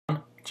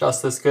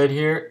Just This Good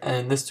here, and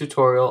in this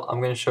tutorial I'm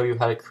going to show you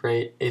how to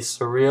create a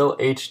surreal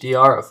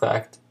HDR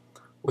effect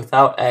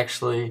without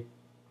actually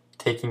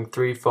taking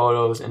 3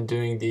 photos and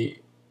doing the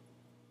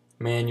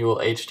manual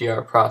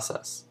HDR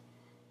process.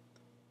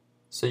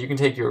 So you can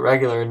take your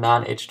regular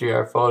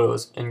non-HDR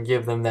photos and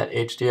give them that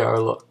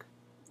HDR look.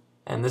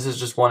 And this is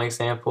just one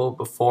example,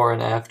 before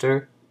and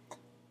after,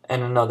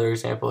 and another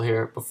example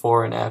here,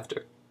 before and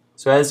after.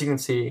 So as you can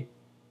see,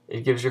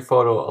 it gives your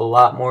photo a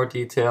lot more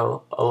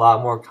detail, a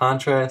lot more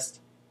contrast,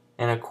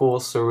 and a cool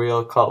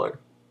surreal color.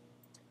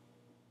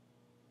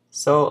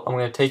 So I'm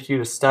going to take you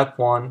to step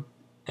 1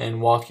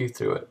 and walk you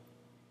through it.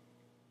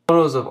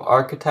 Photos of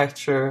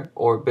architecture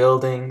or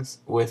buildings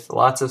with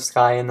lots of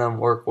sky in them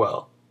work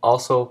well.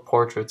 Also,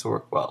 portraits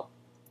work well.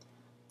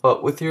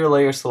 But with your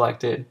layer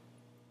selected,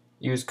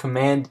 use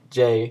Command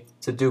J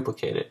to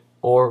duplicate it,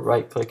 or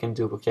right click and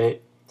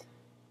duplicate,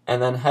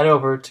 and then head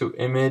over to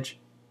Image,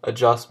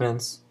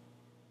 Adjustments,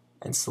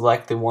 and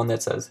select the one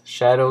that says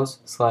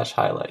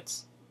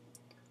Shadows/Highlights.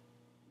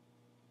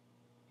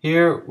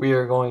 Here we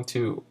are going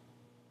to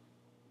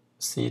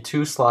see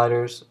 2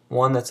 sliders,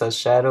 one that says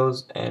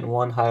Shadows and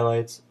one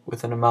Highlights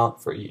with an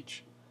amount for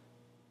each.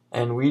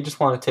 And we just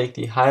want to take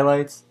the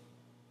highlights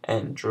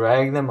and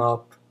drag them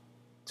up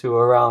to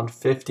around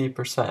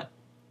 50%.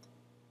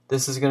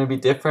 This is going to be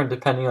different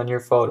depending on your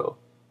photo,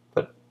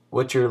 but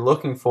what you're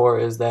looking for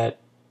is that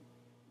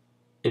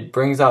it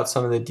brings out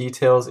some of the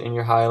details in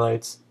your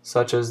highlights,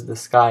 such as the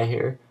sky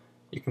here.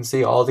 You can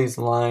see all these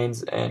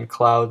lines and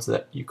clouds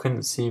that you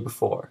couldn't see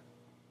before.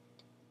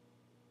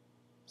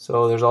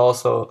 So there's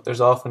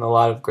often a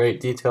lot of great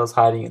details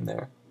hiding in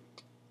there.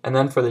 And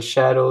then for the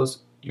shadows,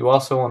 you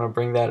also want to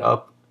bring that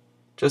up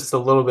just a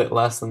little bit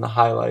less than the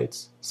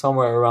highlights,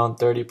 somewhere around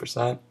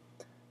 30%.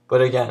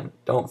 But again,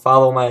 don't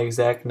follow my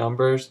exact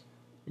numbers.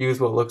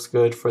 Use what looks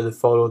good for the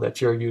photo that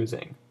you're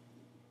using.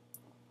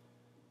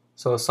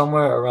 So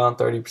somewhere around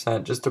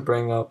 30% just to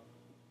bring up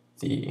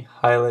the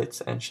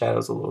highlights and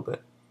shadows a little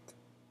bit.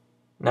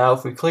 Now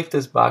if we click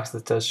this box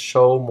that says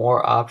Show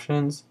More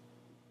Options,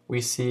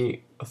 we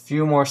see a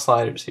few more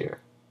sliders here,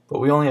 but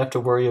we only have to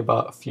worry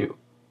about a few.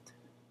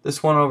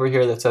 This one over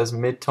here that says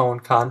Mid-Tone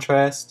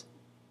Contrast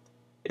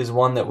is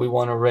one that we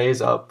want to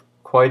raise up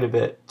quite a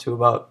bit to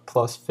about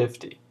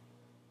 +50.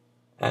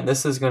 And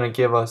this is going to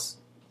give us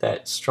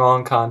that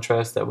strong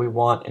contrast that we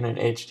want in an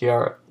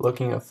HDR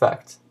looking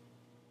effect.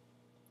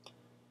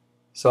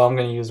 So I'm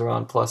going to use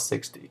around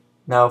 +60.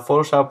 Now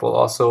Photoshop will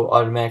also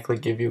automatically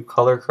give you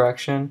color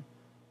correction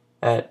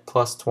at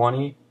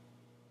 +20.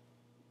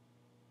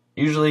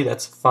 Usually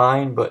that's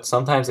fine, but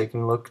sometimes it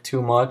can look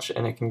too much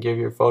and it can give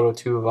your photo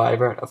too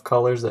vibrant of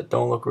colors that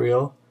don't look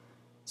real.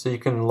 So you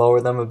can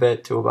lower them a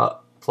bit to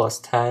about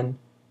 +10,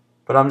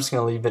 but I'm just going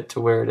to leave it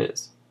to where it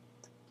is.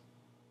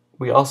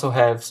 We also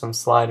have some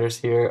sliders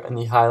here in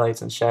the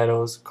highlights and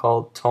shadows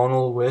called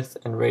tonal width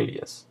and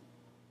radius.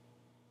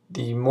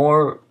 The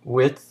more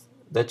width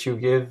that you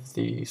give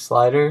the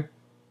slider,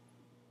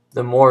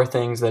 the more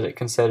things that it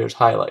considers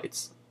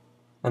highlights,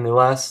 and the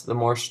less, the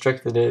more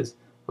strict it is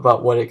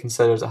about what it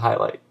considers a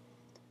highlight.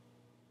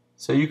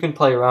 So you can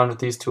play around with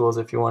these tools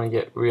if you want to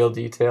get real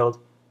detailed,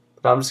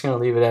 but I'm just going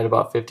to leave it at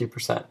about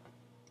 50%.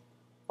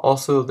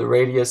 Also, the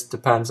radius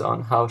depends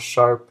on how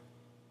sharp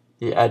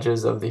the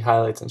edges of the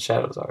highlights and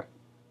shadows are.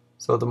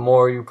 So the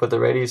more you put the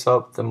radius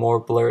up, the more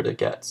blurred it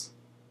gets.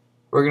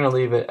 We're going to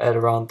leave it at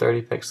around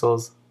 30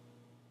 pixels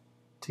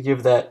to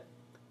give that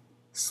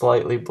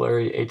slightly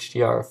blurry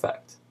HDR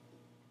effect.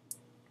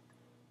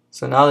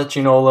 So now that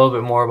you know a little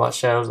bit more about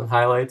shadows and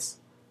highlights,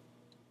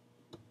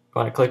 you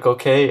want to click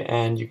OK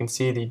and you can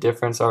see the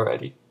difference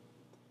already.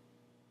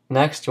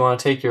 Next, you want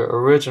to take your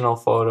original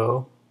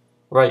photo,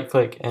 right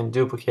click and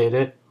duplicate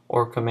it,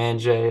 or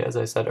Command J as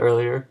I said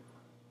earlier,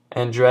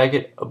 and drag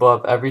it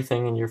above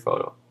everything in your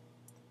photo.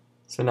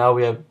 So now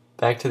we have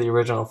back to the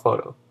original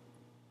photo.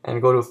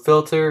 And go to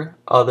Filter,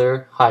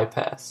 Other, High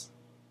Pass.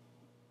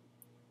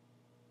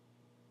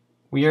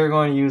 We are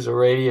going to use a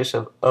radius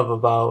of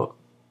about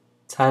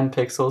 10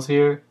 pixels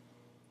here.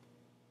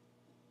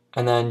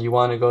 And then you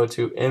want to go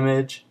to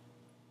Image,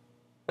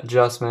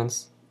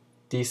 Adjustments,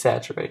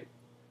 Desaturate.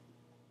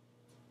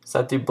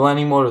 Set the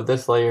blending mode of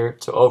this layer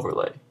to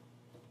Overlay.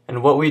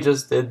 And what we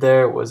just did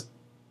there was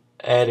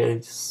add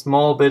a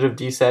small bit of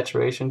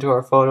desaturation to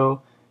our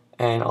photo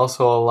and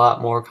also a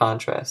lot more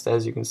contrast,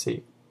 as you can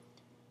see.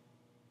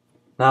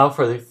 Now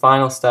for the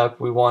final step,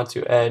 we want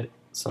to add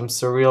some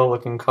surreal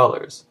looking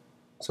colors.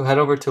 So head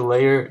over to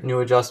Layer, New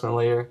Adjustment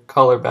Layer,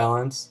 Color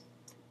Balance,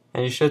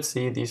 and you should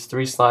see these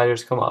 3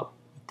 sliders come up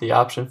with the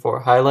option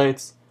for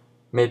highlights,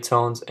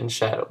 midtones, and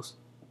shadows.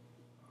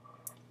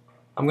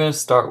 I'm going to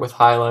start with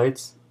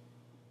highlights,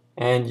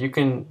 and you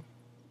can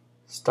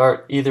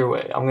start either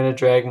way. I'm going to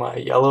drag my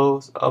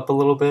yellows up a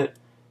little bit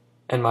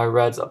and my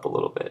reds up a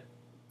little bit.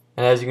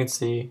 And as you can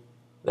see,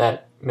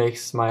 that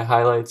makes my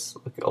highlights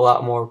look a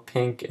lot more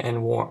pink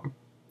and warm.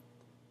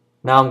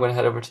 Now I'm going to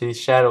head over to the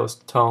shadows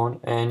tone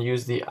and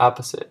use the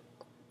opposite.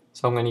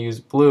 So I'm going to use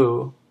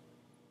blue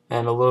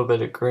and a little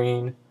bit of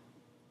green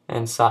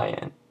and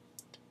cyan.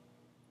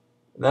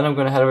 Then I'm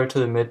going to head over to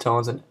the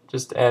midtones and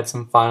just add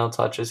some final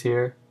touches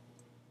here.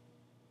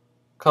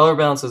 Color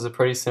balance is a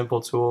pretty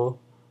simple tool,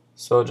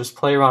 so just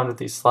play around with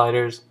these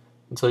sliders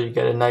until you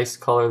get a nice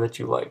color that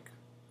you like.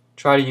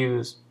 Try to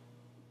use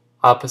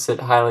opposite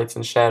highlights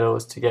and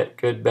shadows to get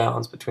good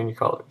balance between your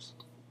colors.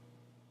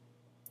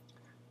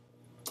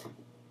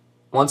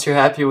 Once you're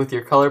happy with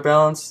your color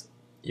balance,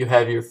 you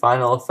have your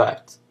final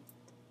effect.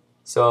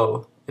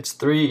 So it's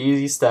 3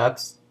 easy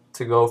steps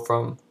to go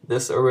from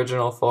this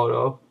original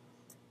photo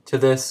to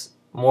this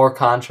more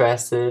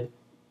contrasted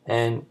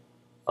and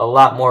a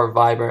lot more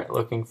vibrant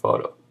looking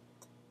photo.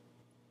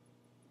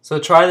 So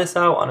try this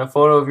out on a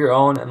photo of your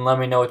own and let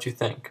me know what you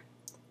think.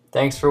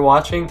 Thanks for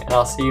watching, and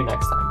I'll see you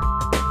next time.